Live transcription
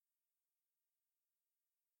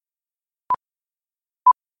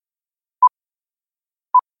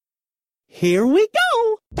Here we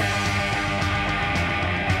go!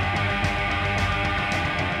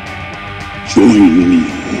 Join me,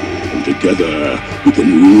 and together we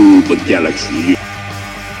can rule the galaxy.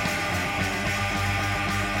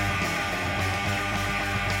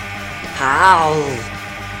 How?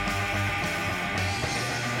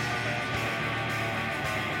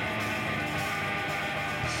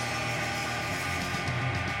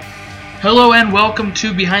 Hello and welcome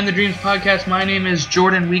to Behind the Dreams podcast. My name is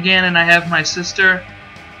Jordan Wiegand and I have my sister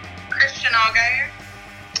Christian Allgaier.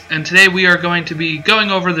 And today we are going to be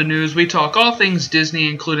going over the news. We talk all things Disney,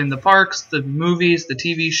 including the parks, the movies, the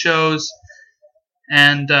TV shows,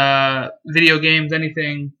 and video games,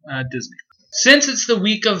 anything Disney. Since it's the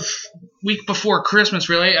week before Christmas,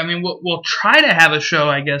 really, I mean, we'll try to have a show,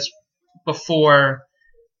 I guess, before.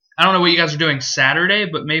 I don't know what you guys are doing Saturday,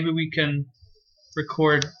 but maybe we can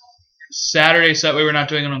record Saturday, so that way we're not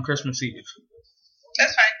doing it on Christmas Eve.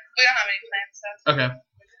 That's fine. We don't have any plans, so. Okay.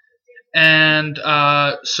 And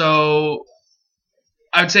so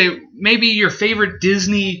I would say maybe your favorite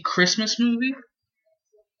Disney Christmas movie?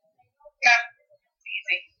 Yeah, it's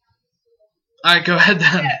easy. Alright, go ahead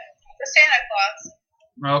then. Yeah, The Santa Claus.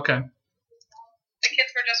 Okay. The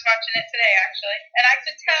kids were just watching it today, actually. And I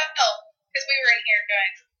could tell, because we were in here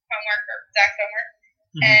doing homework, or Zach's homework,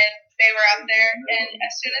 and they were out there, and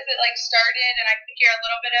as soon as it started and I could hear a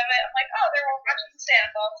little bit of it, I'm like, oh, they're all watching the Santa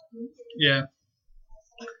Claus. Yeah.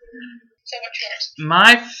 So what's yours?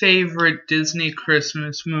 My favorite Disney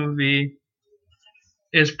Christmas movie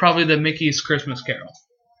is probably the Mickey's Christmas Carol.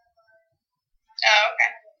 Oh,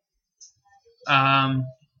 okay.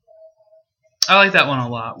 I like that one a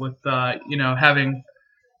lot with having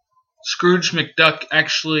Scrooge McDuck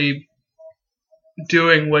actually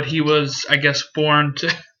doing what he was, I guess, born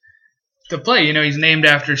to play. You know, he's named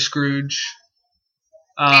after Scrooge.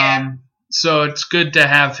 Yeah. So it's good to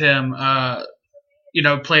have him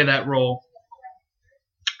play that role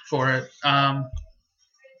for it. But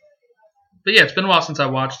yeah, it's been a while since I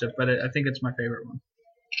watched it, but I think it's my favorite one.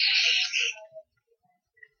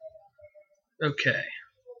 Okay.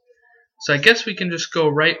 So I guess we can just go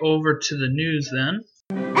right over to the news then.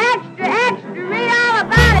 Extra, extra, read all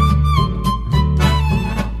about it.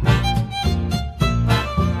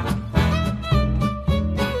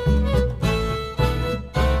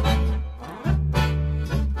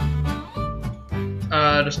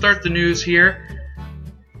 To start the news here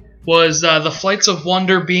was the Flights of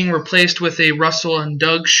Wonder being replaced with a Russell and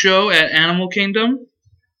Doug show at Animal Kingdom.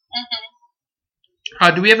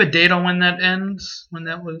 Mm-hmm. Do we have a date on when that ends? When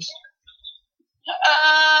that was?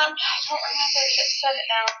 I don't remember. I just said it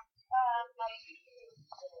now.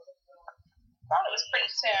 Thought it was pretty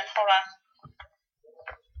soon. Hold on.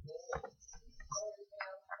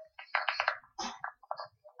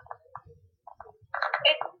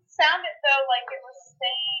 It sounded though like it was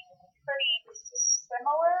staying pretty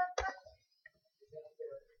similar,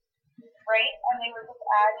 right? And they were just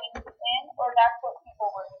adding in, or that's what people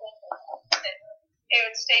were thinking. That it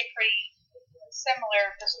would stay pretty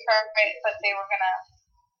similar, just right, but they were gonna,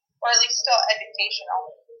 or at least still educational.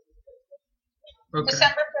 Okay.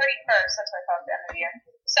 December 31st, that's what I thought at the end of the year.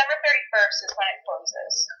 December 31st is when it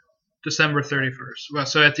closes. December 31st. Well,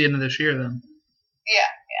 so at the end of this year then. Yeah,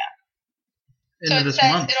 yeah. End of this says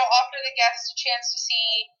month. it'll offer the guests a chance to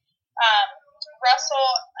see Russell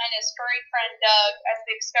and his furry friend Doug as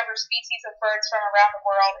they discover species of birds from around the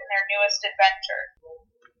world in their newest adventure.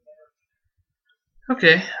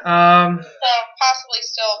 Okay. So possibly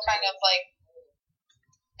still kind of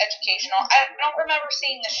educational. I don't remember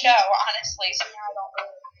seeing the show, honestly, so now I don't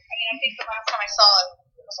really. I mean, I think the last time I saw it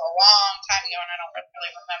was a long time ago, and I don't really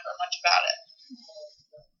remember much about it.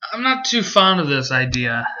 I'm not too fond of this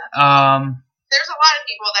idea. There's a lot of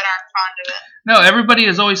people that aren't fond of it. No, everybody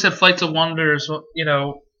has always said Flights of Wonder is,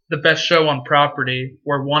 the best show on property,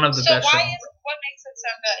 or one of the best shows. What makes it so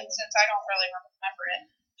good, since I don't really remember it?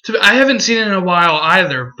 I haven't seen it in a while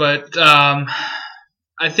either, but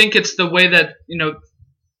I think it's the way that,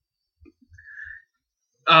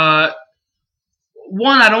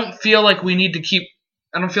 one, I don't feel like we need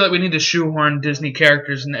to shoehorn Disney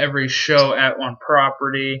characters in every show on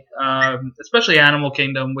property, especially Animal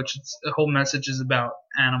Kingdom, which the whole message is about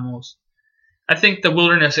animals. I think the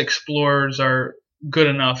Wilderness Explorers are good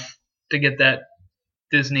enough to get that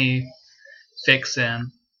Disney fix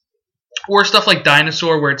in. Or stuff like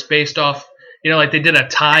Dinosaur, where it's based off, like they did a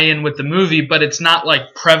tie-in with the movie, but it's not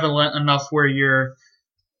prevalent enough where you're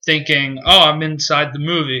thinking, oh, I'm inside the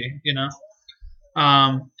movie,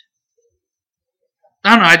 I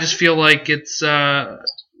don't know, I just feel like it's,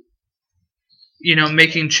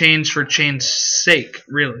 making change for change's sake,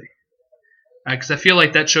 really. Because I feel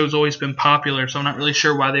like that show's always been popular, so I'm not really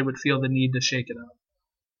sure why they would feel the need to shake it up.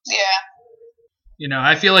 Yeah.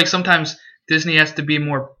 I feel like sometimes Disney has to be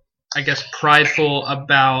more, I guess, prideful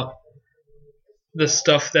about the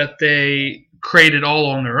stuff that they created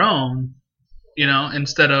all on their own,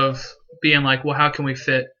 instead of being like, well, how can we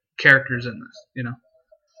fit characters in this, Yeah.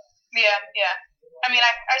 I mean,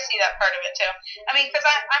 I see that part of it too. I mean, because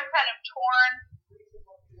I'm kind of torn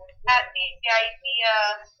at the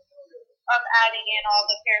idea of adding in all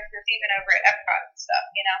the characters, even over at Epcot and stuff,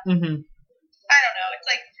 Mm-hmm. I don't know. It's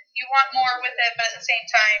like you want more with it, but at the same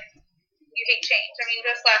time, you hate change. I mean,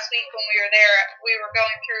 just last week when we were there, we were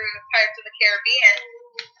going through Pirates of the Caribbean,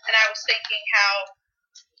 and I was thinking how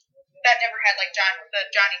that never had like the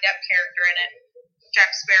Johnny Depp character in it,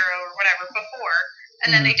 Jack Sparrow or whatever, before. And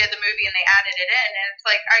then they did the movie and they added it in, and it's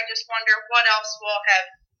like I just wonder what else will have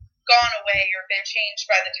gone away or been changed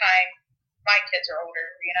by the time my kids are older,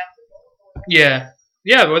 Yeah.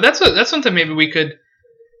 Well, that's something maybe we could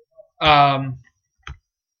come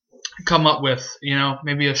up with.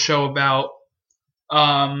 Maybe a show about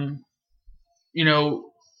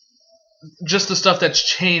just the stuff that's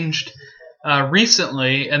changed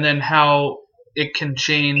recently, and then how it can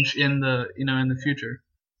change in the in the future.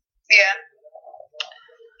 Yeah.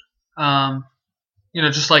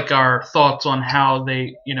 Just like our thoughts on how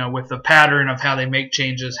they, with the pattern of how they make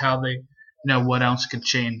changes, how they, what else could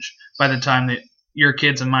change by the time that your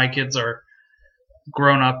kids and my kids are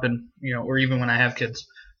grown up, and or even when I have kids.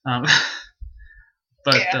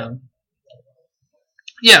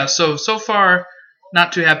 So far,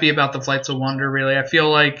 not too happy about the Flights of Wonder. Really, I feel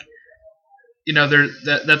like,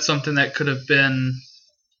 that's something that could have been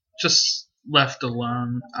just left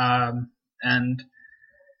alone, and.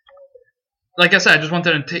 Like I said, I just want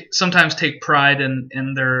them to sometimes take pride in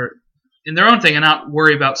their own thing and not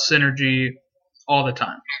worry about synergy all the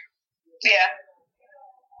time. Yeah.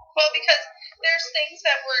 Well, because there's things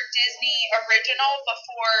that were Disney original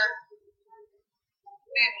before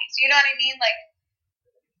movies. You know what I mean? Like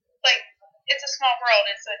It's a Small World.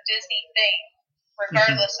 It's a Disney thing,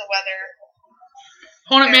 regardless of whether.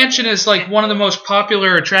 Haunted Mansion is like one of the most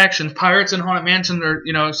popular attractions. Pirates and Haunted Mansion are,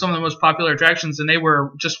 some of the most popular attractions, and they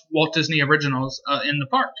were just Walt Disney originals in the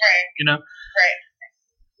park. Right. Right.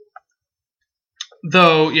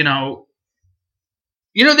 Though,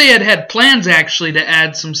 they had plans actually to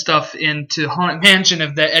add some stuff into Haunted Mansion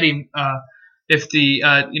if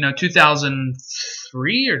the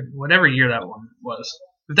 2003 or whatever year that one was.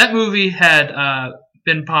 If that movie had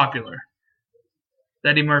been popular. The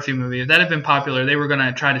Eddie Murphy movie. If that had been popular, they were going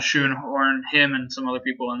to try to shoehorn him and some other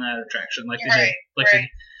people in that attraction, like they did,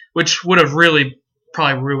 which would have really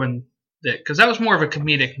probably ruined it, because that was more of a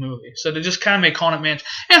comedic movie. So to just kind of make Haunted Mansion,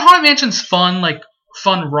 and Haunted Mansion's fun, like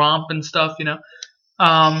fun romp and stuff,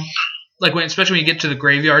 like especially when you get to the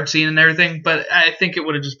graveyard scene and everything. But I think it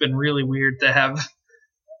would have just been really weird to have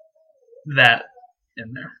that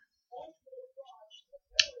in there.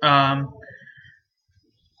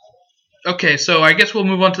 Okay, so I guess we'll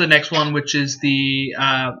move on to the next one, which is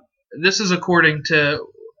this is according to,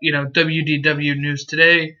 WDW News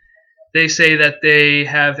Today. They say that they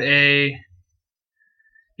have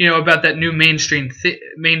about that new Main Street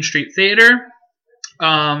Theater,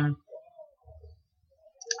 that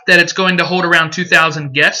it's going to hold around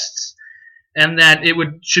 2,000 guests, and that it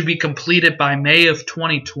should be completed by May of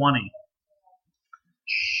 2020.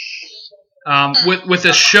 With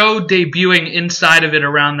a show debuting inside of it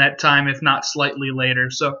around that time, if not slightly later.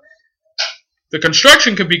 So the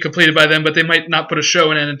construction could be completed by then, but they might not put a show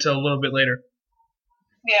in it until a little bit later.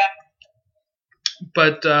 Yeah.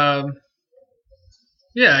 But I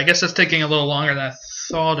guess that's taking a little longer than I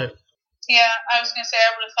thought it. Yeah, I was going to say I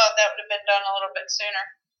would have thought that would have been done a little bit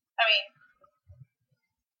sooner. I mean,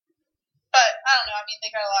 but I don't know. I mean, they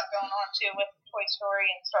got a lot going on too with Toy Story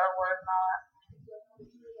and Star Wars and all that.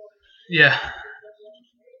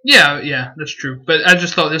 Yeah, that's true. But I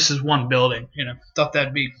just thought this is one building, Thought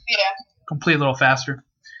that'd be complete a little faster.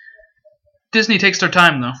 Disney takes their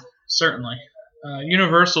time, though, certainly.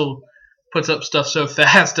 Universal puts up stuff so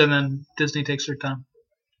fast, and then Disney takes their time.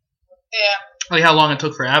 Yeah. Like how long it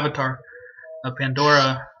took for Avatar,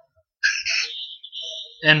 Pandora,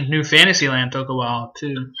 and New Fantasyland took a while,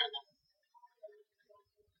 too.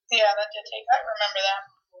 Yeah, that did take. I remember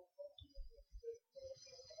that.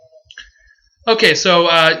 Okay, so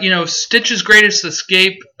Stitch's Great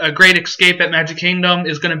Escape at Magic Kingdom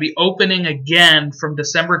is going to be opening again from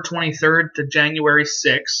December 23rd to January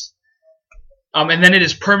 6th, and then it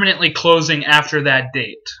is permanently closing after that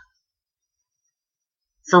date.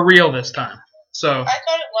 For real this time. So I thought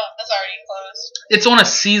it was already closed. It's on a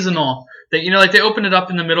seasonal They, like they opened it up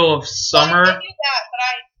in the middle of summer. Well, I knew that, but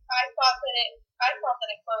I thought that it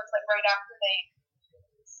closed like right after they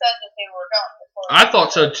said that they were going to close. I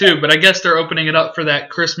thought so too, but I guess they're opening it up for that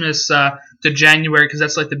Christmas to January because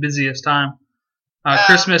that's like the busiest time.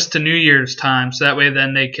 Christmas to New Year's time, so that way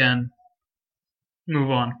then they can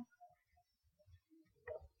move on.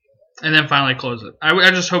 And then finally close it.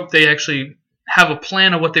 I just hope they actually have a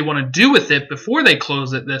plan of what they want to do with it before they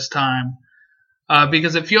close it this time.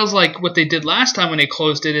 Because it feels like what they did last time when they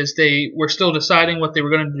closed it is they were still deciding what they were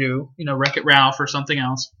going to do, Wreck-It Ralph or something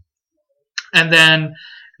else. And then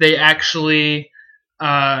they actually,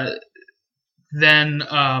 what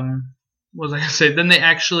was I going to say? Then they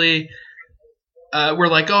actually were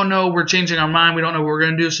like, oh no, we're changing our mind. We don't know what we're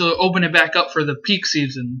going to do. So open it back up for the peak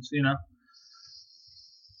seasons, Yeah.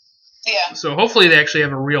 So hopefully they actually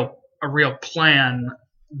have a real plan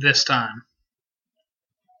this time.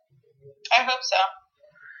 I hope so.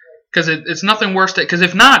 Because it's nothing worse because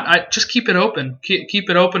if not, just keep it open. Keep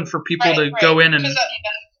it open for people to go in and.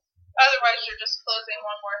 Otherwise, you're just closing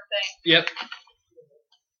one more thing. Yep.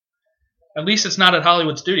 At least it's not at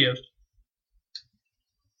Hollywood Studios.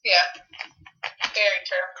 Yeah. Very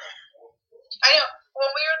true. I know. When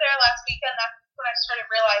we were there last weekend, that's when I started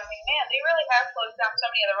realizing, man, they really have closed down so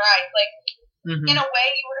many of the rides. Like, in a way,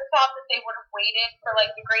 you would have thought that they would have waited for, like,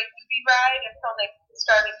 the Great Movie Ride until they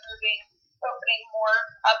started opening more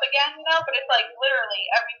up again, But it's, like, literally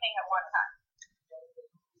everything at one time.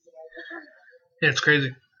 Yeah, it's crazy.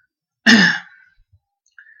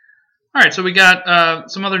 All right, so we got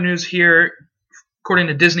some other news here. According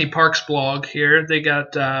to Disney Parks blog here, they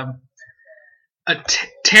got a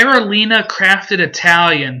Terralina crafted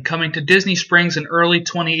Italian coming to Disney Springs in early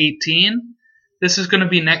 2018. This is going to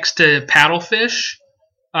be next to Paddlefish,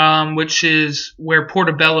 which is where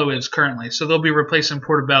Portobello is currently. So they'll be replacing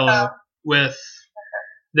Portobello with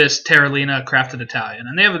this Terralina crafted Italian,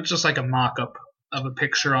 and they have just like a mock-up of a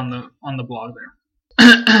picture on the blog there.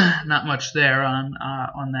 Not much there on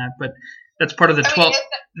that, but that's part of the 12. I was going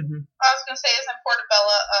to say, isn't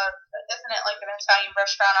Portobello, isn't it like an Italian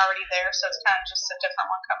restaurant already there? So it's kind of just a different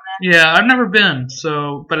one coming in. Yeah, I've never been,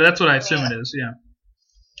 but that's what I assume it is. Yeah,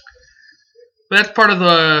 but that's part of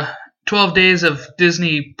the 12 days of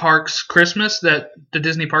Disney Parks Christmas that the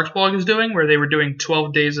Disney Parks blog is doing, where they were doing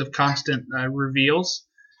 12 days of constant reveals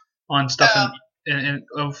on stuff and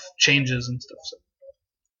of changes and stuff. So.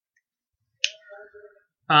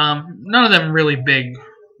 None of them really big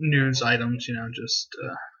news items, just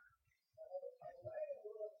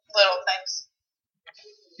little things.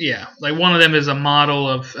 Yeah, like one of them is a model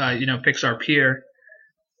of Pixar Pier.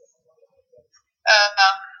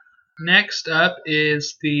 Next up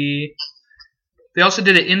is they also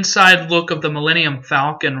did an inside look of the Millennium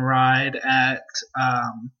Falcon ride at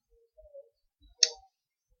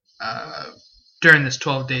during this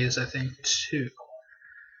 12 days, I think, too.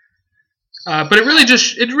 But it really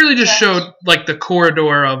just showed like the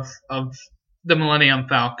corridor of the Millennium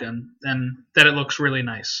Falcon, and that it looks really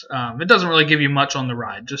nice. It doesn't really give you much on the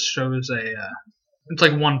ride; just shows it's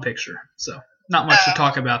like one picture, so not much to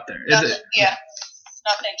talk about there. Is it? Yeah,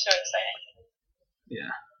 nothing too exciting.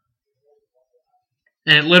 Yeah,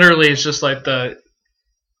 and it literally is just like the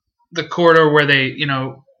corridor where they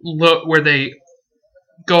where they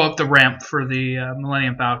go up the ramp for the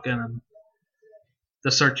Millennium Falcon and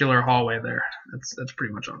the circular hallway there. That's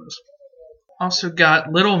pretty much all it is. Also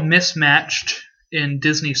got Little Mismatched in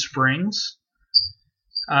Disney Springs.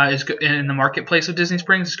 Is in the marketplace of Disney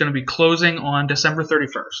Springs. It's going to be closing on December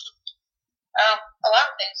 31st. Oh, a lot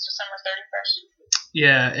of things December 31st.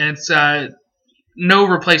 Yeah, and it's no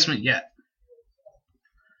replacement yet.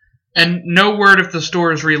 And no word if the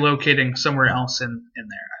store is relocating somewhere else in there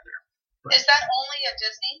either. But is that only a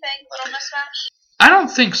Disney thing, Little Mismatched? I don't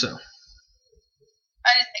think so.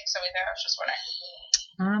 I didn't think so either. I was just wondering.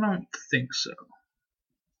 I don't think so.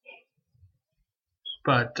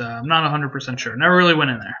 But I'm not 100% sure. Never really went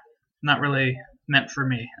in there. Not really meant for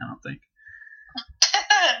me, I don't think.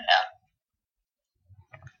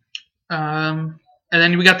 No. And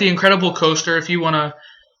then we got the Incredible Coaster. If you want to,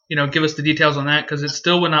 give us the details on that, because it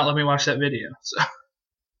still would not let me watch that video. So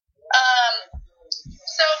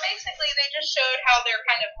basically, they just showed how they're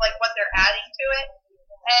kind of like what they're adding to it,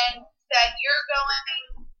 and that you're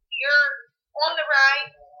on the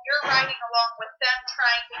ride, you're riding along with them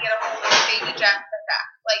trying to get a hold of Baby Jackson back.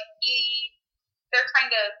 Like he's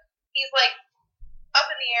like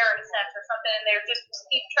up in the air in a sense or something, and they're just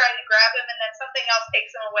keep trying to grab him, and then something else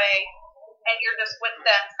takes him away, and you're just with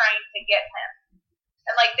them trying to get him.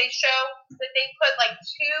 And like they show that they put like 2,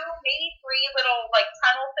 maybe 3 little like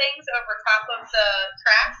tunnel things over top of the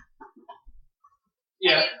track.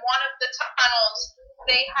 Yeah. And in one of the the tunnels,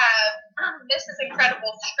 they have Mrs.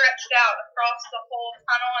 Incredible stretched out across the whole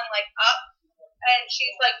tunnel and like up, and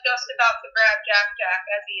she's like just about to grab Jack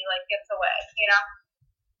as he like gets away, you know.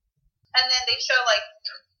 And then they show like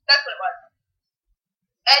that's what it was.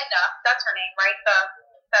 Edna, that's her name, right?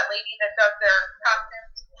 That lady that does their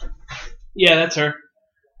costumes. Yeah, that's her.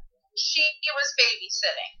 She was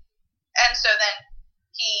babysitting, and so then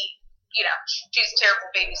he, you know, she's a terrible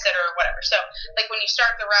babysitter or whatever. So like when you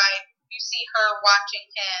start the ride, you see her watching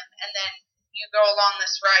him, and then you go along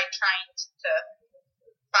this ride trying to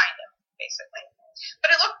find him, basically.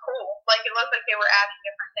 But it looked cool. Like it looked like they were adding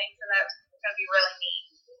different things, and that was going to be really neat.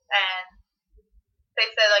 And they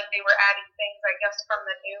said like they were adding things, I guess, from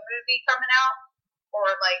the new movie coming out, or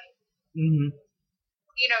like,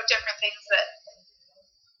 you know, different things that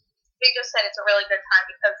they just said it's a really good time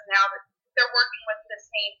because now that they're working with the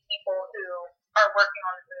same people who are working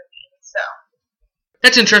on the movie. So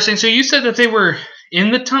that's interesting. So you said that they were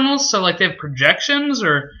in the tunnels, so like they have projections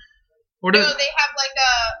or what? No, they have like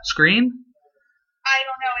a screen. I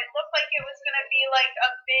don't know. It looked like it was gonna be like a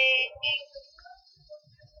big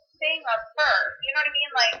thing of her. You know what I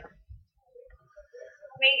mean? Like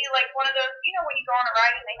maybe like one of those. You know when you go on a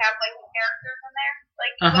ride and they have like the characters in there.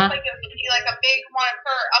 Like it looked like it was gonna be like a big one of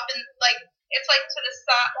her up in like it's like to the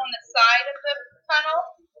side on the side of the tunnel.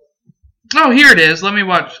 Oh, here it is. Let me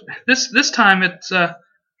watch. This time it's the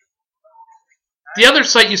other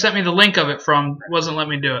site you sent me the link of it from wasn't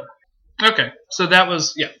letting me do it. Okay, so that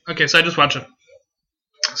was okay, so I just watched it.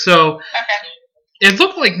 So it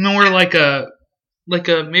looked like more like a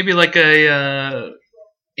maybe like a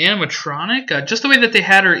animatronic, just the way that they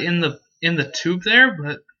had her in the tube there,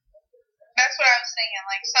 but that's what I was thinking.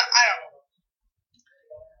 Like some, I don't know,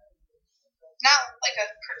 not like a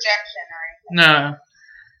projection or anything. No.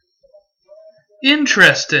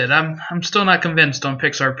 Interested. I'm still not convinced on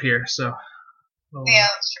Pixar Pier, so. Yeah,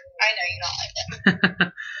 that's true. I know you don't like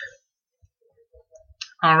that.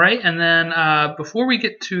 All right, and then before we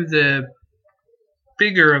get to the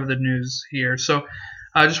bigger of the news here, so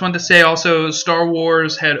I just wanted to say also Star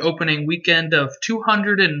Wars had opening weekend of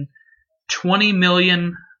 $220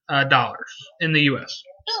 million in the U.S.,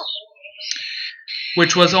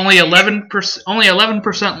 which was only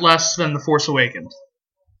 11% less than The Force Awakens.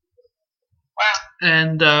 Wow.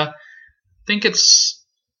 And I think it's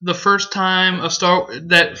the first time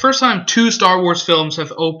two Star Wars films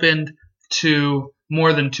have opened to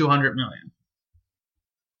more than 200 million.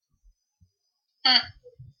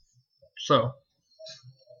 So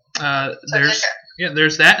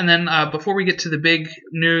there's that. And then before we get to the big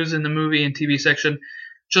news in the movie and TV section,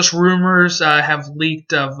 just rumors have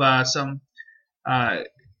leaked of some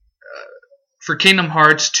for Kingdom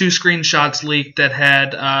Hearts, 2 screenshots leaked that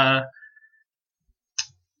had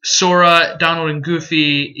Sora, Donald, and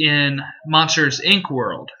Goofy in Monsters Inc.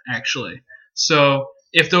 world, actually. So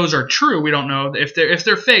if those are true, we don't know. If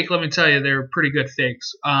they're fake, let me tell you, they're pretty good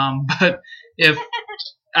fakes. But if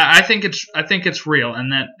I think it's real,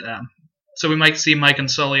 and that so we might see Mike and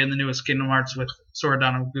Sully in the newest Kingdom Hearts with Sora,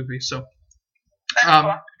 Donald, and Goofy. So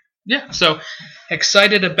yeah, so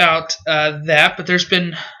excited about that. But there's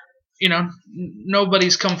been,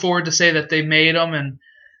 nobody's come forward to say that they made them, and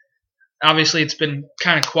obviously it's been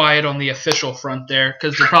kind of quiet on the official front there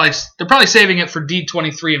because they're probably saving it for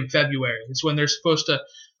D23 in February. It's when they're supposed to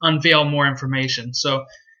unveil more information. So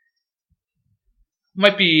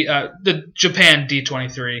might be the Japan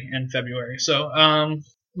D23 in February. So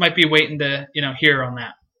might be waiting to hear on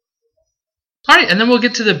that. All right, and then we'll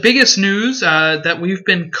get to the biggest news that we've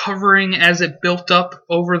been covering as it built up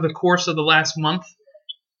over the course of the last month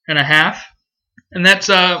and a half, and that's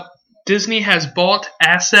Disney has bought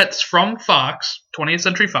assets from Fox, 21st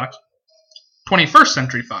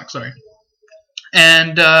Century Fox, sorry.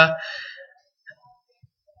 And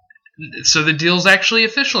so the deal's actually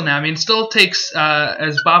official now. I mean, it still takes,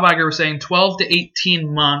 as Bob Iger was saying, 12 to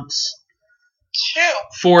 18 months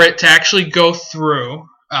for it to actually go through.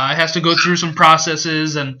 It has to go through some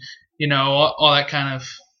processes and, all that kind of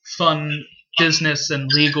fun business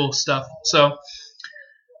and legal stuff. So,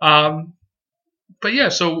 but yeah,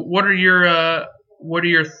 so what are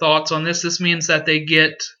your thoughts on this? This means that they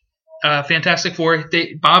get Fantastic Four.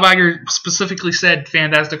 Bob Iger specifically said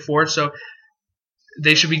Fantastic Four, so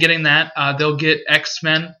they should be getting that. They'll get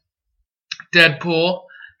X-Men, Deadpool,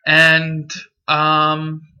 and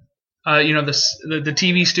the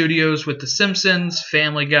TV studios with The Simpsons,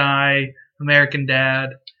 Family Guy, American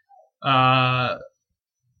Dad.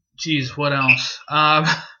 What else?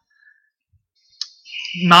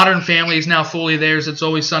 Modern Family is now fully theirs. It's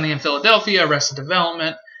Always Sunny in Philadelphia, Arrested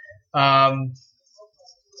Development, How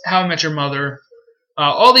I Met Your Mother,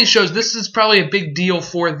 All these shows, this is probably a big deal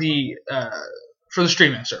for the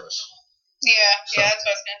streaming service. Yeah, that's what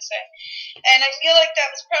I was gonna say. And I feel like that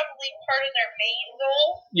was probably part of their main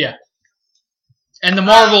goal. Yeah. And the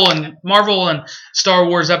Marvel and Star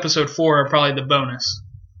Wars Episode 4 are probably the bonus.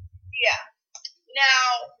 Yeah.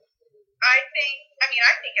 Now, I think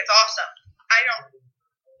it's awesome.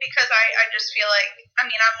 Because I just feel like, I'm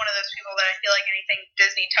one of those people that I feel like anything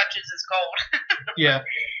Disney touches is gold. Yeah.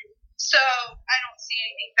 So, I don't see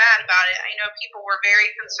anything bad about it. I know people were very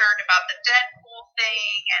concerned about the Deadpool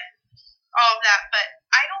thing and all of that, but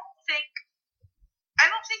I don't think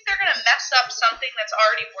they're going to mess up something that's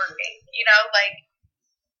already working. Like,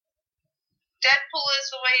 Deadpool is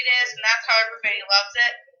the way it is, and that's how everybody loves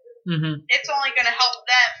it. Mm-hmm. It's only going to help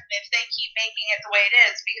them if they keep making it the way it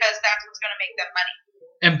is, because that's what's going to make them money.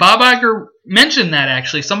 And Bob Iger mentioned that,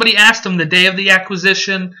 actually. Somebody asked him the day of the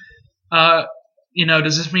acquisition,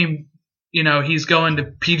 does this mean, he's going to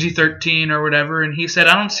PG-13 or whatever? And he said,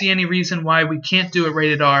 I don't see any reason why we can't do it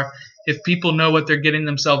rated R if people know what they're getting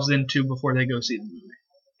themselves into before they go see the movie.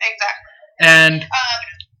 Exactly. And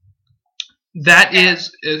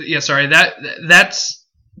that's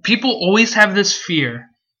people always have this fear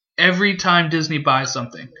every time Disney buys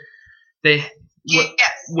something.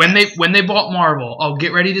 When they bought Marvel,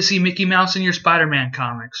 get ready to see Mickey Mouse in your Spider-Man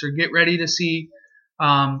comics, or get ready to see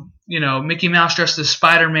Mickey Mouse dressed as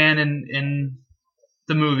Spider-Man in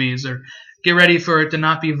the movies, or get ready for it to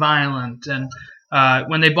not be violent. And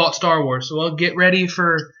when they bought Star Wars, get ready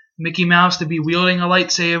for Mickey Mouse to be wielding a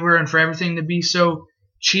lightsaber and for everything to be so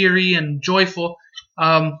cheery and joyful.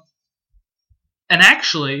 And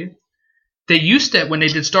actually, they used it when they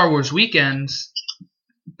did Star Wars weekends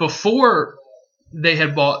before they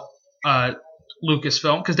had bought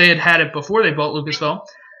Lucasfilm, because they had it before they bought Lucasfilm.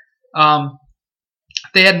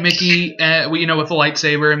 They had Mickey, with the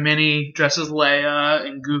lightsaber, and Minnie dressed as Leia,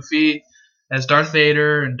 and Goofy as Darth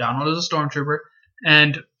Vader, and Donald as a Stormtrooper.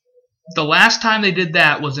 And the last time they did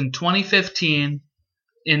that was in 2015,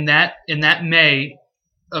 in that May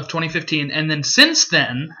of 2015. And then since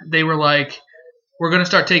then, they were like, we're going to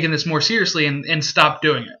start taking this more seriously and stop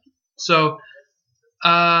doing it. So,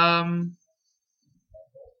 I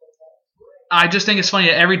just think it's funny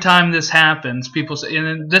that every time this happens, people say,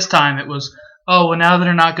 and this time it was, now that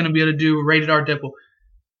they're not going to be able to do rated R Deadpool.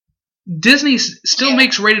 Disney still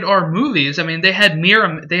makes rated R movies. I mean, they have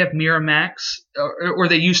Miramax, or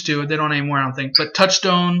they used to. They don't anymore, I don't think. But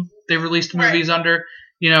Touchstone, they released movies under.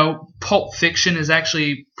 Pulp Fiction is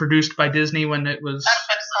actually produced by Disney when it was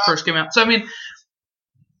first came out. So, I mean,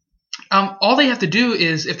 all they have to do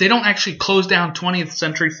is, if they don't actually close down 20th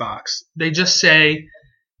Century Fox, they just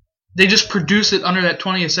produce it under that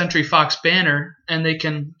 20th Century Fox banner, and they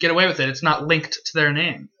can get away with it. It's not linked to their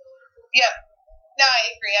name. Yeah. No, I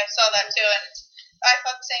agree. I saw that too, and I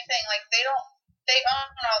thought the same thing. Like, they have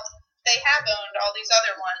owned all these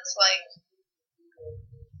other ones. Like,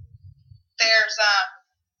 there's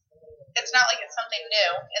it's not like it's something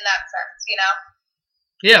new in that sense,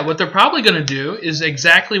 Yeah, what they're probably going to do is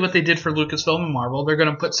exactly what they did for Lucasfilm and Marvel. They're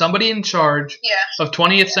going to put somebody in charge of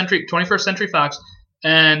 21st Century Fox,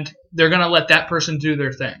 and they're going to let that person do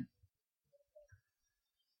their thing.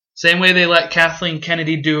 Same way they let Kathleen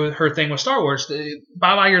Kennedy do her thing with Star Wars.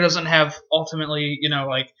 Bob Iger doesn't have ultimately, he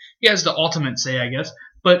has the ultimate say, I guess,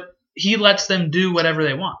 but he lets them do whatever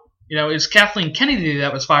they want. It's Kathleen Kennedy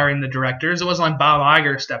that was firing the directors. It wasn't like Bob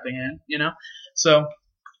Iger stepping in, So,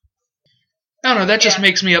 I don't know, that just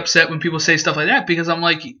makes me upset when people say stuff like that, because I'm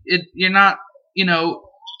like, you're not, you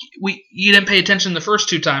didn't pay attention the first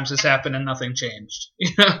two times this happened and nothing changed.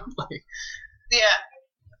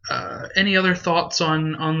 Any other thoughts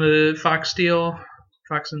on the Fox deal?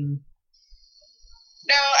 Fox and...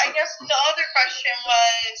 No, I guess the other question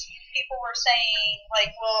was, people were saying,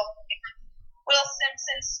 like, will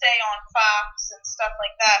Simpson stay on Fox and stuff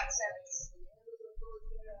like that,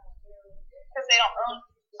 because they don't own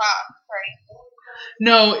Fox, right?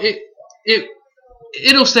 No,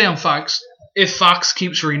 it'll stay on Fox if Fox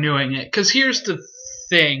keeps renewing it. Because here's the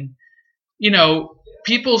thing,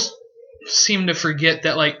 people seem to forget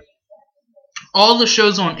that, like, all the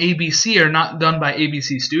shows on ABC are not done by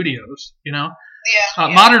ABC Studios,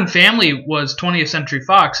 Modern Family was 20th Century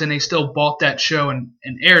Fox, and they still bought that show and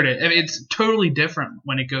aired it. I mean, it's totally different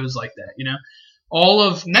when it goes like that, All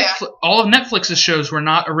of Netflix's shows were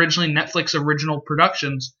not originally Netflix original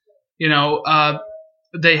productions.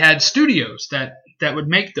 They had studios that would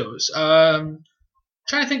make those. Trying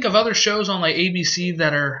to think of other shows on like ABC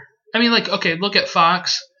that are. I mean, like, okay, look at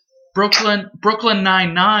Fox. Brooklyn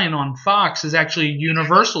Nine-Nine on Fox is actually a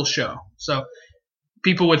Universal show, so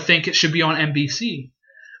people would think it should be on NBC.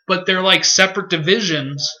 but they're like separate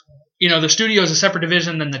divisions. You know, the studio is a separate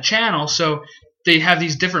division than the channel, so they have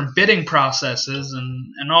these different bidding processes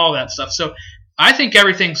and all that stuff. So I think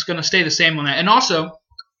everything's going to stay the same on that. And also,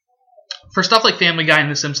 for stuff like Family Guy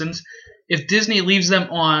and The Simpsons, if Disney leaves them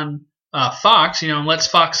on Fox, you know, and lets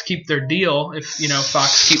Fox keep their deal, if, you know,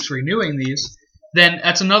 Fox keeps renewing these, then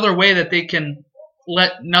that's another way that they can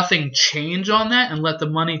let nothing change on that and let the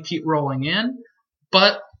money keep rolling in.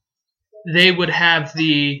 But they would have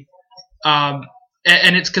the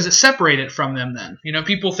and it's because it's separated from them then. You know,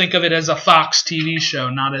 people think of it as a Fox TV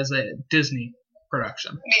show, not as a Disney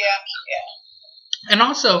production. Yeah. And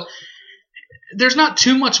also, there's not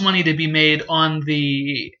too much money to be made on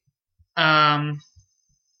the on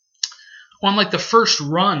like the first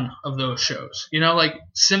run of those shows. You know, like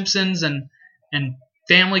Simpsons and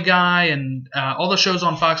Family Guy and all the shows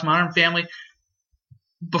on Fox, Modern Family.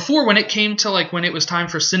 Before, when it came to like when it was time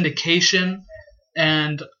for syndication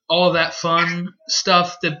and all of that fun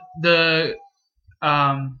stuff, the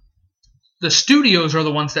studios are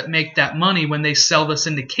the ones that make that money when they sell the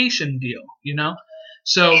syndication deal, you know?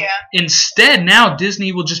 So instead, now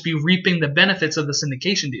Disney will just be reaping the benefits of the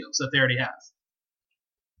syndication deals that they already have.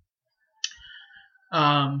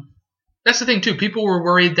 That's the thing too. People were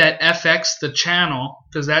worried that FX, the channel,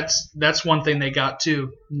 because that's one thing they got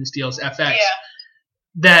too in this deal is FX. Yeah.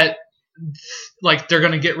 That like they're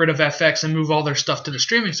going to get rid of FX and move all their stuff to the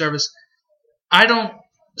streaming service. I don't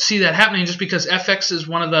see that happening just because FX is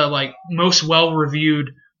one of the like most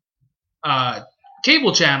well-reviewed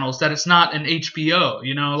cable channels that it's not an HBO.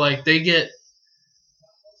 You know, like they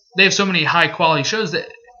have so many high-quality shows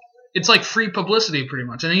that it's like free publicity pretty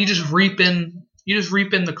much, and then you just reap in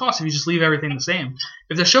the cost if you just leave everything the same.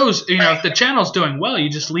 If the show's, you know, if the channel's doing well, you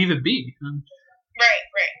just leave it be. Right.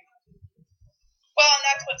 Well, and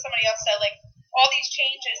that's what somebody else said. Like, all these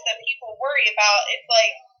changes that people worry about, it's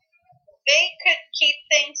like, they could keep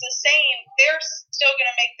things the same. They're still going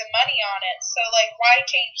to make the money on it. So, like, why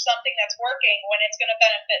change something that's working when it's going to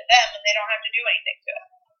benefit them and they don't have to do anything to it?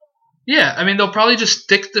 Yeah, I mean, they'll probably just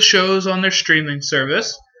stick the shows on their streaming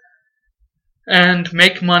service and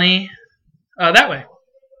make money that way.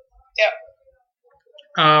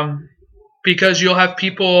 Yeah. Because you'll have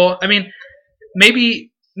people, I mean,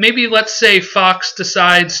 maybe let's say Fox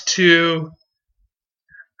decides to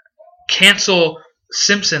cancel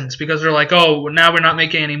Simpsons because they're like, oh, now we're not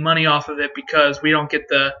making any money off of it because we don't get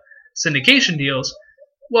the syndication deals.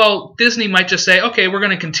 Well, Disney might just say, okay, we're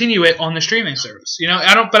going to continue it on the streaming service. You know,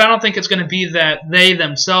 I don't think it's going to be that they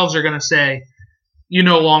themselves are going to say, you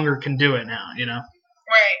no longer can do it now, you know.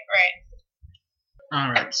 Right. All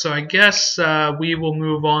right, so I guess we will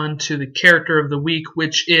move on to the character of the week,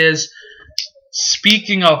 which is,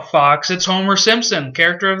 speaking of Fox, it's Homer Simpson,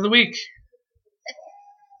 character of the week.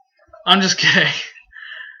 I'm just kidding.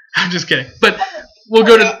 But we'll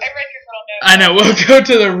go to. I read your little note. I know. We'll go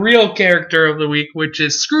to the real character of the week, which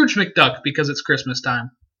is Scrooge McDuck, because it's Christmas time.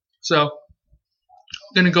 So, I'm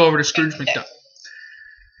going to go over to Scrooge McDuck.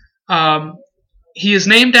 He is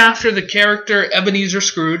named after the character Ebenezer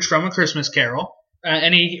Scrooge from A Christmas Carol,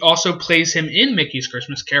 and he also plays him in Mickey's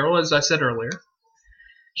Christmas Carol, as I said earlier.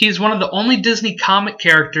 He is one of the only Disney comic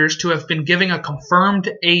characters to have been given a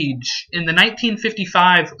confirmed age. In the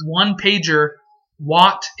 1955 one-pager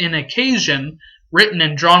What an Occasion, written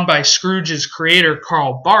and drawn by Scrooge's creator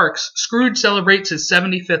Carl Barks, Scrooge celebrates his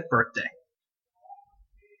 75th birthday.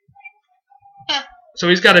 So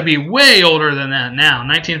he's got to be way older than that now.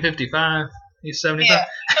 1955, he's 75.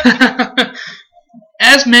 Yeah.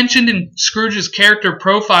 As mentioned in Scrooge's character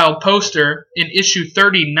profile poster in issue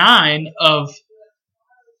 39 of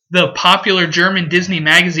the popular German Disney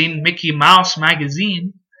magazine Mickey Mouse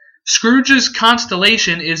Magazine, Scrooge's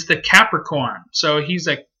constellation is the Capricorn. So he's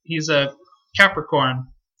a Capricorn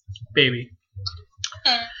baby,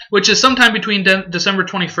 which is sometime between December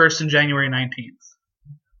 21st and January 19th.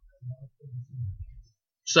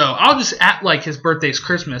 So I'll just act like his birthday's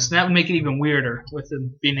Christmas, and that would make it even weirder with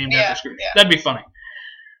him being named after Scrooge. Yeah. That'd be funny.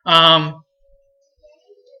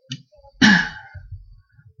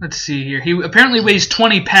 Let's see here. He apparently weighs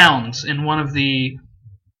 20 pounds in one of the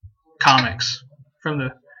comics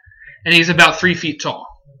and he's about 3 feet tall.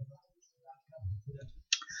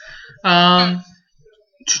 Let's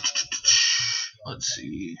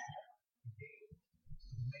see.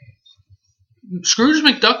 Scrooge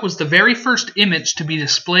McDuck was the very first image to be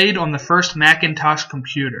displayed on the first Macintosh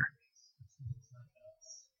computer.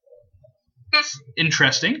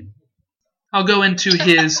 Interesting. I'll go into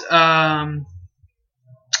his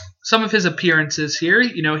some of his appearances here.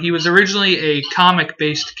 You know, he was originally a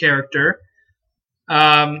comic-based character,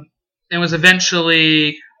 and was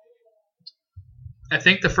eventually I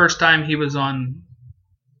think the first time he was on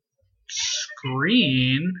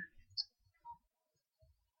screen,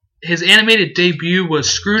 his animated debut was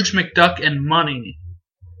Scrooge McDuck and Money,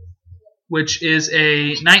 which is a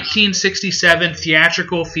 1967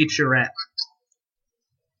 theatrical featurette.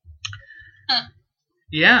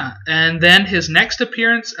 Yeah, and then his next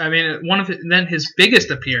appearance, then his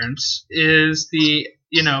biggest appearance is the,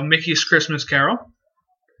 Mickey's Christmas Carol,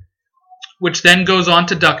 which then goes on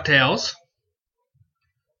to DuckTales.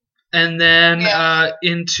 And then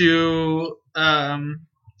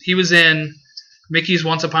he was in Mickey's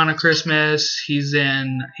Once Upon a Christmas. He was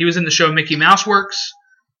in the show Mickey Mouse Works.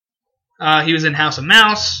 He was in House of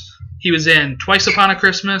Mouse. He was in Twice Upon a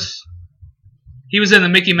Christmas. He was in the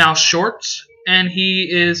Mickey Mouse shorts. And he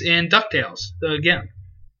is in DuckTales again.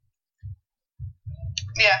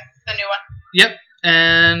 Yeah, the new one. Yep.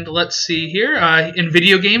 And let's see here. In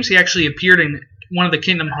video games, he actually appeared in one of the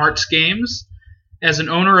Kingdom Hearts games as an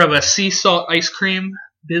owner of a sea salt ice cream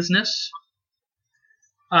business.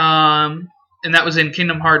 And that was in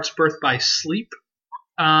Kingdom Hearts Birth by Sleep.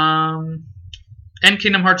 And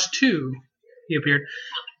Kingdom Hearts 2, he appeared.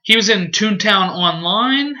 He was in Toontown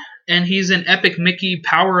Online, and he's in Epic Mickey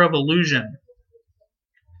Power of Illusion.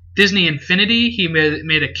 Disney Infinity, he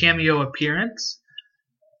made a cameo appearance.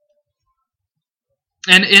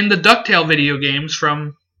 And in the DuckTale video games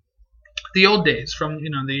from the old days, from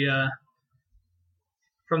the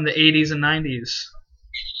 80s and 90s.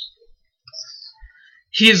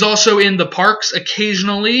 He is also in the parks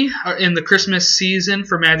occasionally in the Christmas season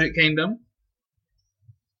for Magic Kingdom.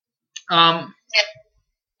 Up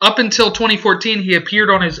until 2014, he appeared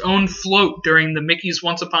on his own float during the Mickey's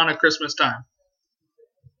Once Upon a Christmas Time.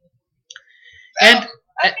 And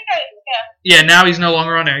now he's no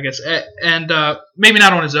longer on there, I guess. And maybe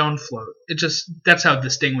not on his own float. That's how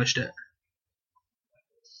distinguished it.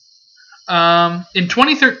 In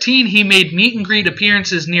 2013, he made meet and greet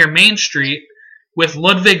appearances near Main Street with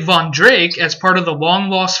Ludwig von Drake as part of the Long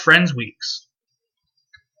Lost Friends Weeks.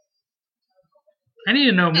 I need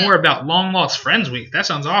to know more about Long Lost Friends Week. That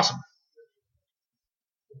sounds awesome.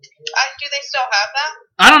 Do they still have that?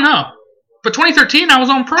 I don't know. But 2013, I was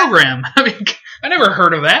on program. I never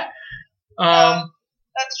heard of that.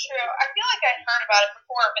 That's true. I feel like I'd heard about it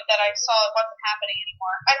before, but that I saw it wasn't happening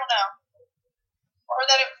anymore. I don't know. Or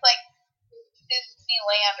that it was like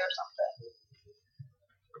Disneyland or something.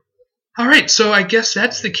 All right, so I guess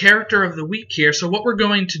that's the character of the week here. So what we're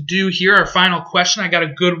going to do here, our final question, I got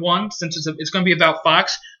a good one since it's going to be about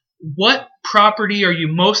Fox. What property are you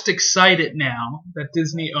most excited now that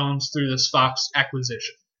Disney owns through this Fox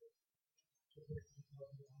acquisition?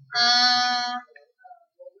 I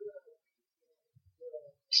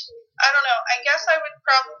don't know. I guess I would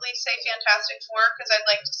probably say Fantastic Four because I'd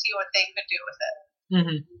like to see what they could do with it.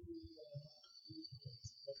 Mm-hmm.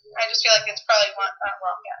 I just feel like it's probably one.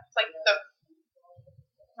 It's like the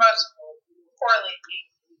most poorly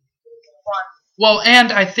one. Well,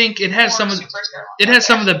 and I think it has some of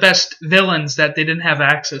the best villains that they didn't have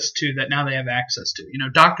access to that now they have access to.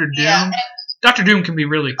 Dr. Doom. Yeah, Dr. Doom can be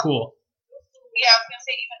really cool. Yeah, I was gonna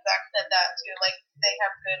say even Zach said that too. Like they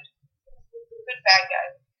have good bad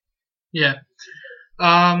guys. Yeah.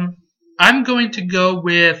 I'm going to go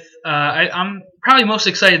with. I'm probably most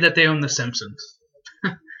excited that they own The Simpsons.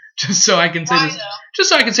 Just so I can say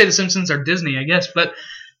The Simpsons are Disney, I guess. But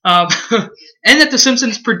and that The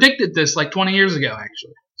Simpsons predicted this like 20 years ago,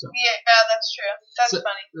 actually. So. Yeah, that's true. That's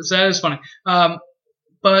funny. That is funny.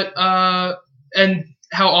 But and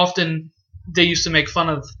how often they used to make fun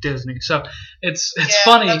of Disney. So it's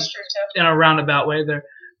funny in a roundabout way there.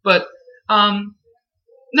 But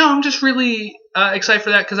no, I'm just really excited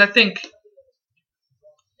for that because I think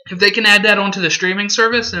if they can add that onto the streaming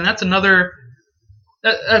service, and that's another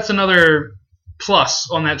plus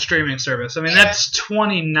on that streaming service. I mean, that's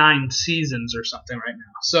 29 seasons or something right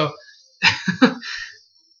now. So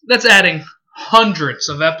that's adding hundreds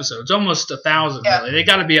of episodes, almost 1,000 really. They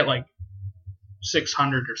got to be at like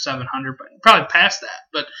 600 or 700, but probably past that.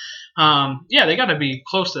 But they got to be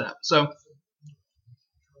close to that. So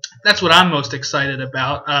that's what I'm most excited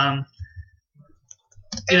about.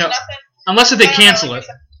 Unless if they cancel it.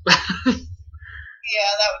 Yeah, that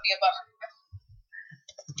would be a bummer.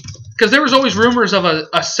 Because there was always rumors of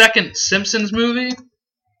a second Simpsons movie. It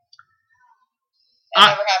never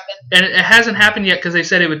happened. And it hasn't happened yet because they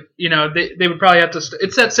said it would, they would probably have to.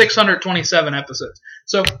 It said 627 episodes.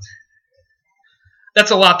 So that's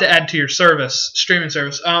a lot to add to your streaming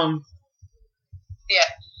service. Yeah.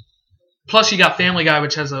 Plus, you got Family Guy,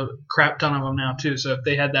 which has a crap ton of them now too. So if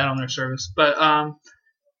they had that on their service, but that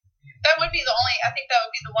would be the only. I think that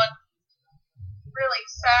would be the one really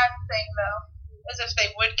sad thing, though. as if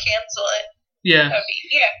they would cancel it. Yeah.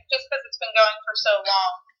 Just because it's been going for so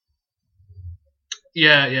long.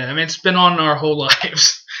 Yeah. I mean, it's been on our whole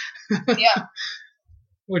lives. Yeah.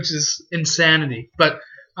 Which is insanity. But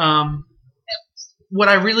what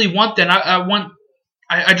I really want then,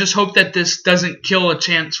 I just hope that this doesn't kill a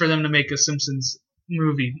chance for them to make a Simpsons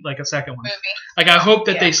movie, like a second one. Like, I hope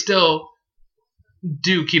that they still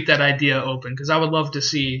do keep that idea open, because I would love to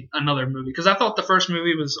see another movie. Because I thought the first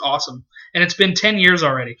movie was awesome. And it's been 10 years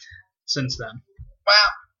already since then.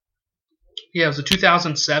 Wow. Yeah, it was a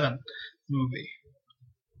 2007 movie.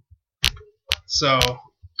 So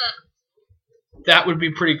that would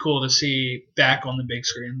be pretty cool to see back on the big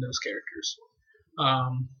screen, those characters.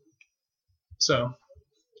 So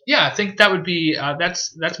yeah, I think that would be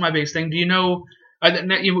that's my biggest thing. Do you know?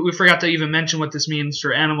 We forgot to even mention what this means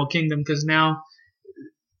for Animal Kingdom, because now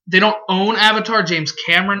they don't own Avatar. James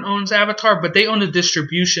Cameron owns Avatar, but they own the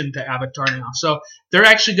distribution to Avatar now. So they're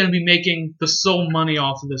actually going to be making the sole money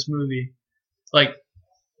off of this movie. Like,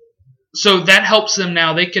 so that helps them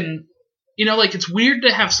now. They can, like, it's weird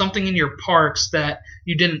to have something in your parks that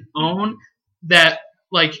you didn't own, that,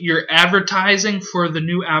 like, you're advertising for the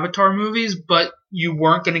new Avatar movies, but you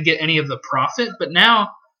weren't going to get any of the profit. But now,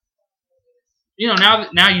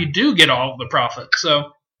 now you do get all of the profit.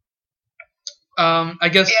 So I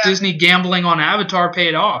guess Disney gambling on Avatar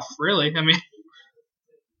paid off, really. I mean,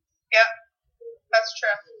 yeah, that's true.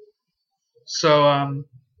 So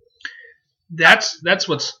that's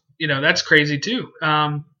what's that's crazy too.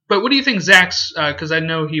 But what do you think Zach's? Because I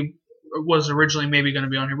know he was originally maybe going to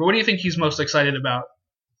be on here, but what do you think he's most excited about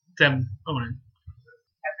them owning?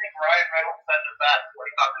 I think Ryan Reynolds said the best when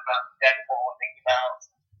he talked about Deadpool and thinking about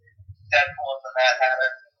Deadpool and the Mad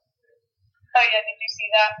Hatter. Oh yeah, did you see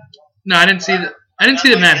that? No, I didn't see the. I didn't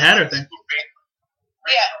see the Mad Hatter thing.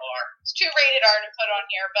 Yeah, it's too rated R to put on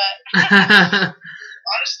here, but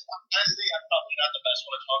honestly, I'm probably not the best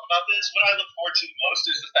one to talk about this. What I look forward to the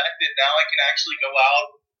most is the fact that now I can actually go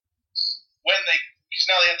out because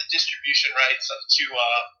now they have the distribution rights to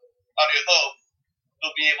A New Hope.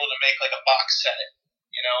 They'll be able to make like a box set, and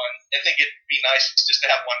I think it'd be nice just to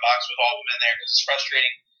have one box with all of them in there, because it's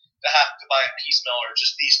frustrating to have to buy a piecemeal or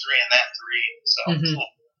just these three and that three. So. Cool.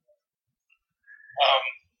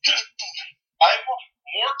 I'm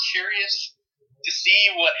more curious to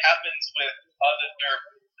see what happens with other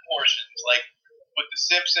portions, like with The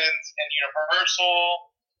Simpsons and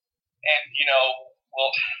Universal, and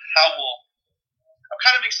I'm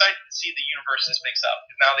kind of excited to see the universes mix up.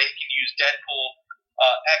 Now they can use Deadpool,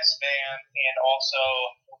 X-Man, and also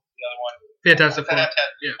the other one, Fantastic Four.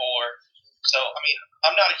 Four. So, I mean,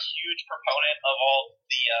 I'm not a huge proponent of all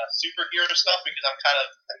the superhero stuff, because I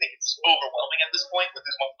think it's overwhelming at this point with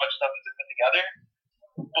this much stuff that's put together.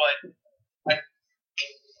 But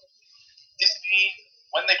Disney,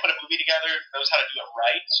 when they put a movie together, knows how to do it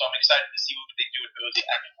right. So I'm excited to see what they do with those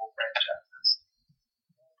actual franchises.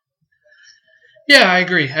 Yeah, I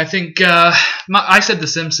agree. I think I said The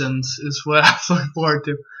Simpsons is what I'm looking forward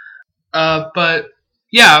to. But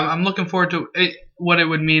yeah, I'm looking forward to what it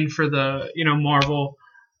would mean for the Marvel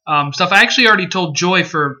stuff. I actually already told Joy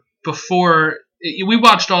before we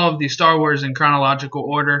watched all of the Star Wars in chronological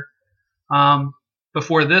order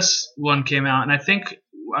before this one came out, and I think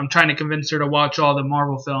I'm trying to convince her to watch all the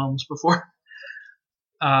Marvel films before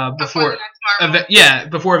Avengers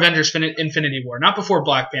Infinity War, not before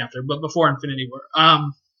Black Panther, but before Infinity War.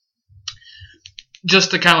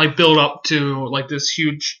 Just to kind of like build up to like this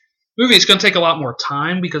huge movie. It's going to take a lot more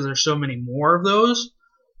time because there's so many more of those.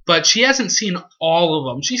 But she hasn't seen all of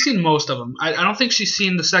them. She's seen most of them. I don't think she's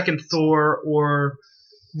seen the second Thor or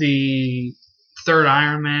the third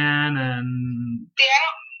Iron Man. And yeah,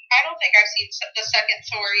 I don't think I've seen the second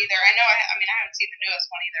Thor either. I know. I haven't seen the newest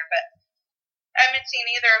one either, but I haven't seen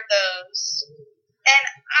either of those. And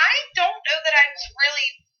I don't know that I've really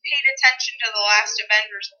paid attention to the last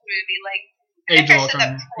Avengers movie. Like, I think I said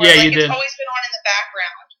that before. Yeah, like, you did. It's always been on in the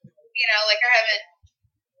background. Like I haven't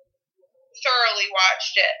thoroughly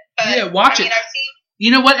watched it. But, yeah, watch it. I've seen. You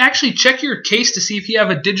know what? Actually, check your case to see if you have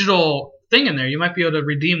a digital thing in there. You might be able to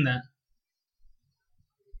redeem that.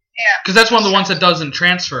 Yeah. Because that's one of the ones that doesn't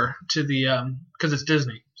transfer to the because it's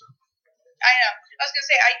Disney. So. I know. I was gonna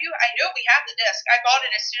say I know we have the disc. I bought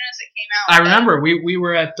it as soon as it came out. I remember we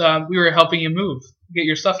were at we were helping you move, get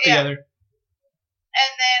your stuff together.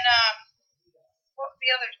 And then what's the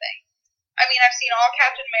other thing? I've seen all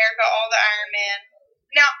Captain America, all the Iron Man.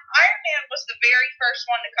 Now, Iron Man was the very first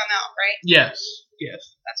one to come out, right? Yes.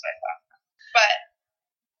 That's what I thought. But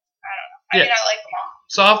I don't know. I like them all.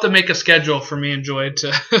 So I'll have to make a schedule for me and Joy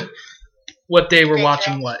to what day we're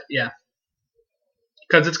watching what. Yeah.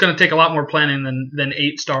 Because it's going to take a lot more planning than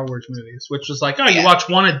 8 Star Wars movies, which is like, you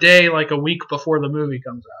watch one a day like a week before the movie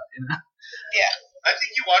comes out, you know? Yeah. I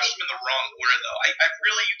think you watched them in the wrong order, though.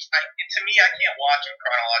 To me, I can't watch them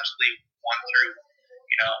chronologically 1 through,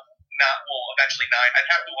 eventually 9.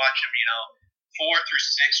 I'd have to watch them, 4 through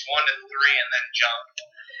 6, 1 to 3, and then jump.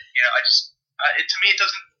 To me, it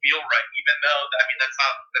doesn't feel right, even though, that's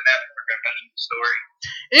not the network conventional story.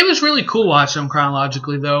 It was really cool watching them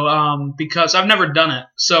chronologically, though, because I've never done it.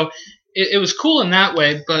 So it was cool in that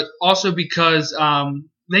way, but also because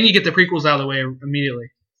then you get the prequels out of the way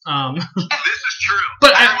immediately. This is true.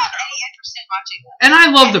 But I don't have any interest in watching them. And I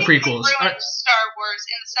love the prequels. They ruined Star Wars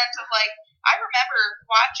in the sense of, like, I remember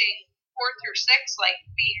watching 4 through 6, like,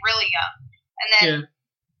 being really young. And then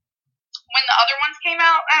when the other ones came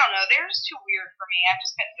out, I don't know, they were just too weird for me. I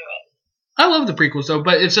just couldn't do it. I love the prequels, though,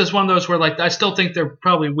 but it's just one of those where, like, I still think they're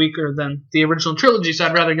probably weaker than the original trilogy, so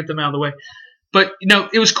I'd rather get them out of the way. But,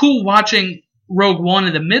 it was cool watching Rogue One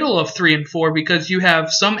in the middle of 3 and 4 because you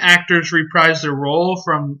have some actors reprise their role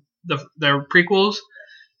from their prequels,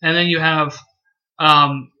 and then you have,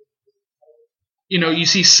 you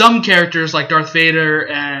see some characters like Darth Vader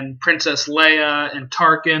and Princess Leia and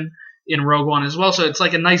Tarkin in Rogue One as well, so it's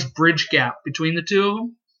like a nice bridge gap between the two of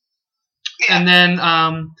them. Yeah. And then,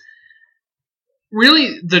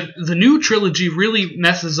 really, the new trilogy really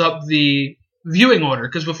messes up the viewing order,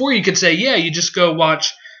 because before you could say, you just go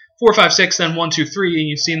watch 4, 5, 6, then 1, 2, 3, and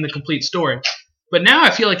you've seen the complete story. But now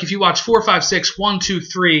I feel like if you watch 4, 5, 6, 1, 2,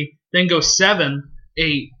 3, then go 7, 8,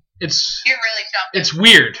 you're really jumping. It's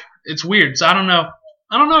weird. It's weird. So I don't know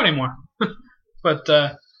anymore. But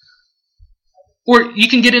or you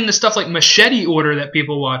can get into stuff like machete order that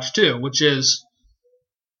people watch too, which is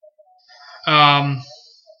 4,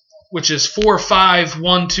 5,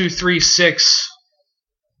 1, 2, 3, 6,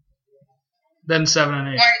 then 7 and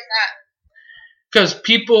 8. Why is that? Because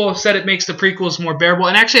people said it makes the prequels more bearable.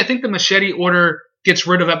 And actually, I think the machete order gets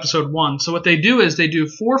rid of episode 1. So what they do is they do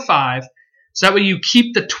 4, 5. So that way you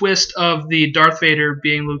keep the twist of the Darth Vader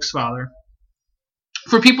being Luke's father.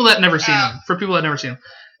 For people that never seen them.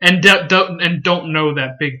 And don't know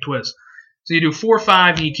that big twist. So you do 4,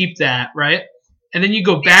 5, and you keep that, right? And then you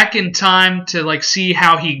go back in time to like see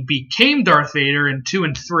how he became Darth Vader in 2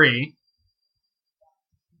 and 3.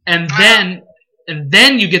 And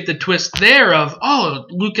then you get the twist there of,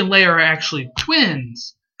 Luke and Leia are actually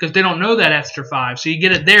twins. Because they don't know that after 5. So you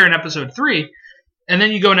get it there in episode 3. And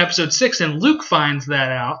then you go in episode 6 and Luke finds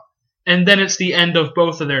that out. And then it's the end of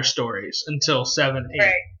both of their stories until 7,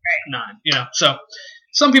 8, 9. So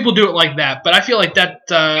some people do it like that. But I feel like that...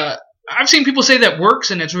 I've seen people say that works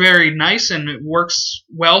and it's very nice and it works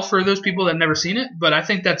well for those people that have never seen it. But I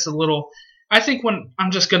think that's a little... I think when I'm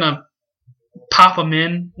just going to pop them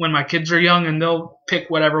in when my kids are young and they'll pick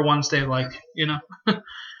whatever ones they like,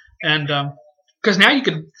 and because now you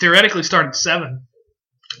could theoretically start at 7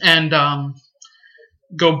 and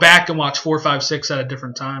go back and watch 4, 5, 6 at a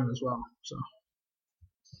different time as well. So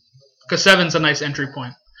because 7's a nice entry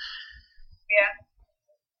point.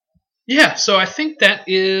 Yeah, so I think that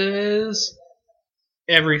is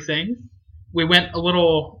everything. We went a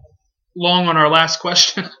little long on our last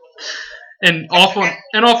question. And off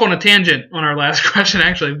on a tangent on our last question,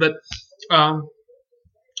 actually. But,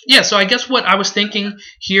 so I guess what I was thinking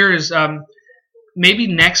here is maybe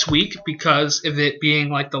next week, because of it being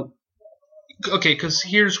like okay, because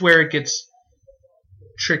here's where it gets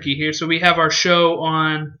tricky here. So we have our show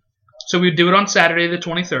so we do it on Saturday the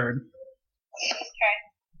 23rd.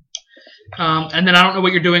 Okay. And then I don't know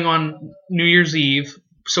what you're doing on New Year's Eve,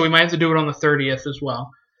 so we might have to do it on the 30th as well.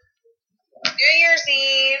 New Year's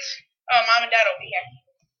Eve... Oh, Mom and Dad will be here.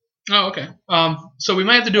 Oh, okay. So we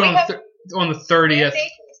might have to do it on the 30th.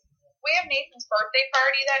 We have Nathan's birthday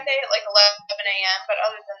party that day at like 11 a.m., but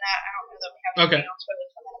other than that, I don't know that we have anything else for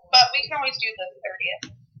this one. But we can always do the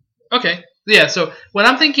 30th. Okay. Yeah, so what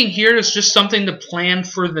I'm thinking here is just something to plan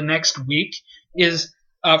for the next week is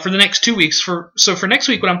for the next 2 weeks. So for next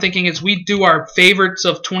week, what I'm thinking is we do our favorites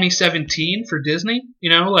of 2017 for Disney,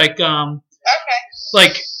 like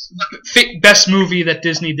best movie that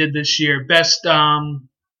Disney did this year, best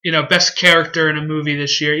best character in a movie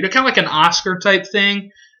this year, kind of like an Oscar type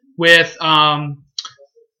thing with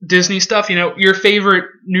Disney stuff. Your favorite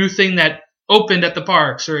new thing that opened at the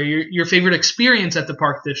parks, or your favorite experience at the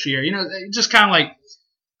park this year. Just kind of like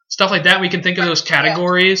stuff like that. We can think of those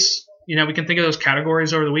categories. We can think of those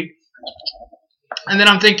categories over the week. And then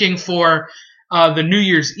I'm thinking for the New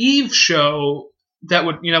Year's Eve show. That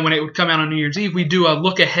would, when it would come out on New Year's Eve, we do a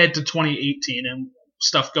look ahead to 2018 and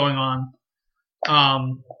stuff going on.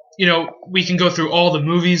 We can go through all the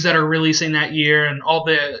movies that are releasing that year and all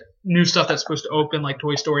the new stuff that's supposed to open, like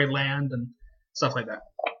Toy Story Land and stuff like that.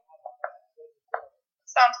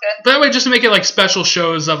 Sounds good. But that way, just to make it like special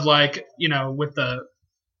shows of like, you know, with the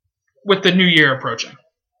new year approaching.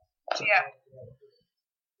 So. Yeah.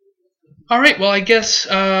 All right. Well, I guess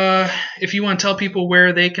if you want to tell people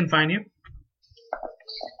where they can find you.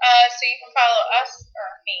 So you can follow us, or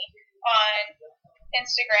me, on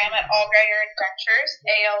Instagram at Allgreyer Adventures,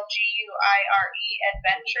 ALGUIRE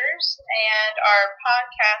Adventures, and our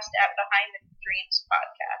podcast at Behind the Dreams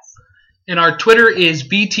Podcast. And our Twitter is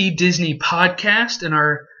BT Disney Podcast, and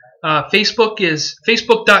our Facebook is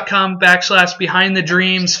facebook.com/Behind the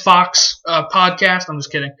Dreams Fox Podcast. I'm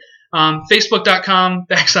just kidding.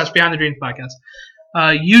 Facebook.com/Behind the Dreams Podcast.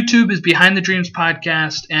 YouTube is Behind the Dreams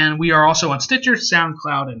Podcast, and we are also on Stitcher,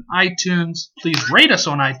 SoundCloud, and iTunes. Please rate us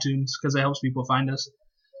on iTunes because it helps people find us.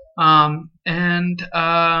 I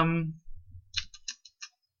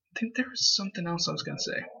think there was something else I was going to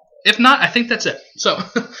say. If not, I think that's it. So,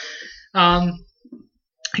 I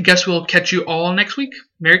guess we'll catch you all next week.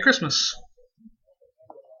 Merry Christmas.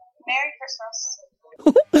 Merry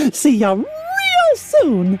Christmas. See ya real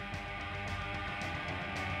soon.